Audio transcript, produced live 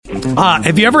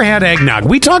Have you ever had eggnog?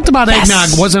 We talked about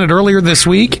eggnog, wasn't it, earlier this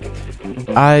week?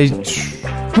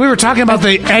 We were talking about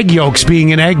the egg yolks being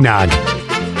in eggnog.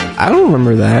 I don't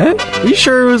remember that. Are you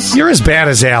sure it was... You're as bad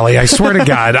as Allie, I swear to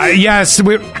God.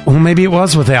 Maybe it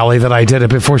was with Allie that I did it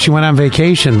before she went on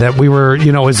vacation, that we were,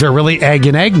 is there really egg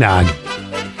in eggnog?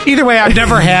 Either way, I've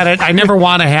never had it. I never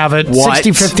want to have it.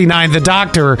 6059. The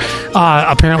doctor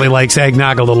apparently likes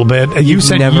eggnog a little bit. You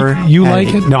said you like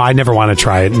it? No, I never want to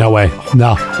try it. No way.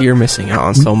 No. You're missing out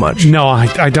on so much. No,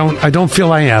 I don't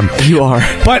feel I am. You are.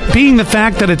 But being the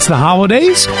fact that it's the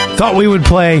holidays, thought we would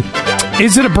play,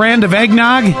 is it a brand of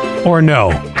eggnog or no?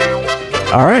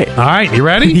 All right. You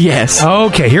ready? Yes.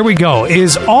 Okay, here we go.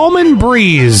 Is Almond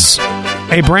Breeze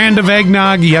a brand of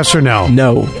eggnog, yes or no?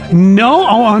 No. No?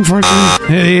 Oh,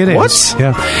 unfortunately, it is. What?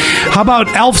 Yeah. How about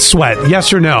Elf Sweat,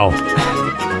 yes or no?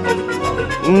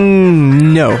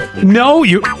 No. No,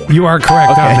 you are correct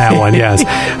on that one, yes.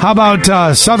 How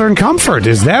about Southern Comfort?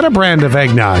 Is that a brand of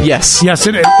eggnog? Yes. Yes,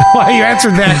 it is. Well, you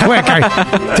answered that quick.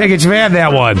 I take it you've had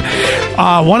that one.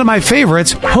 One of my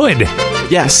favorites, Hood.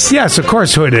 Yes. Yes, of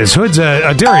course Hood is. Hood's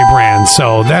a dairy brand,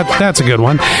 so that's a good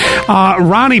one.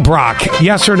 Ronnie Brock,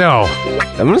 yes or no?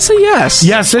 I'm going to say yes.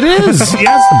 Yes, it is.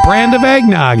 Yes, brand of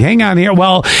eggnog. Hang on here.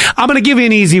 Well, I'm going to give you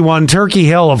an easy one. Turkey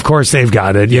Hill, of course, they've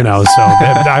got it, so you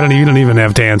don't even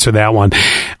have to answer that one.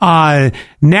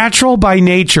 Natural by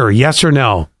Nature, yes or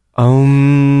no?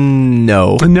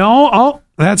 No. No? Oh.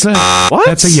 That's a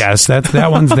yes.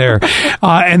 That one's there.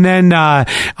 And then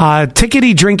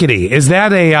Tickety Drinkety. Is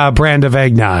that a brand of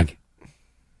eggnog?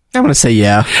 I'm going to say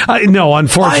yeah. No,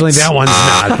 unfortunately, that one's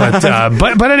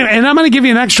not. But anyway, and I'm going to give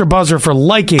you an extra buzzer for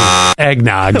liking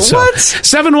eggnog. So, what?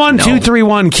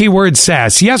 71231 keyword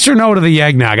sass. Yes or no to the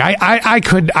eggnog?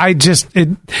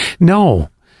 No.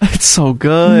 It's so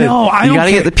good. No, you got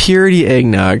to get the purity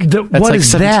eggnog. That's what like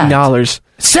is $17.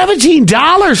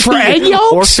 $17 for egg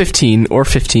yolks? Or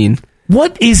 15.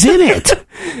 What is in it?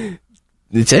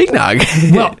 It's eggnog.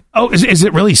 Well, is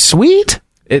it really sweet?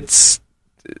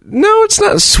 No, it's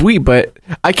not sweet, but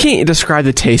I can't describe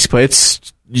the taste, but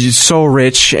it's so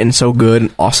rich and so good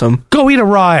and awesome. Go eat a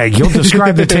raw egg. You'll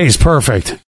describe the taste perfect.